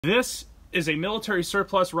This is a military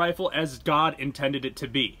surplus rifle as God intended it to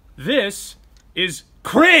be. This is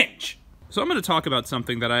cringe! So I'm going to talk about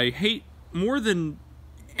something that I hate more than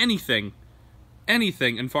anything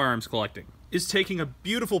in firearms collecting, is taking a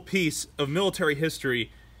beautiful piece of military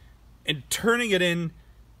history and turning it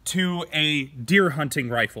into a deer hunting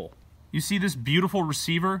rifle. You see this beautiful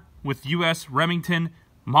receiver with US Remington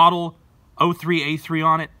model 03A3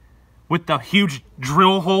 on it with the huge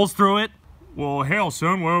drill holes through it? Well, hell,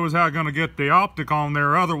 son, where was I gonna get the optic on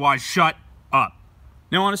there otherwise? Shut up.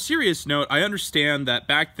 Now, on a serious note, I understand that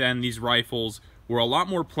back then these rifles were a lot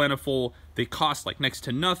more plentiful, they cost like next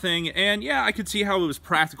to nothing, and yeah, I could see how it was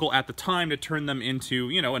practical at the time to turn them into,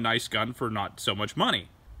 you know, a nice gun for not so much money.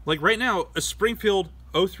 Like right now, a Springfield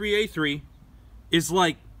 03A3 is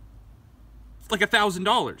like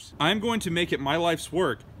 $1,000. I'm going to make it my life's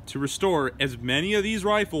work to restore as many of these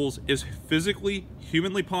rifles as physically,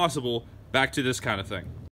 humanly possible back to this kind of thing.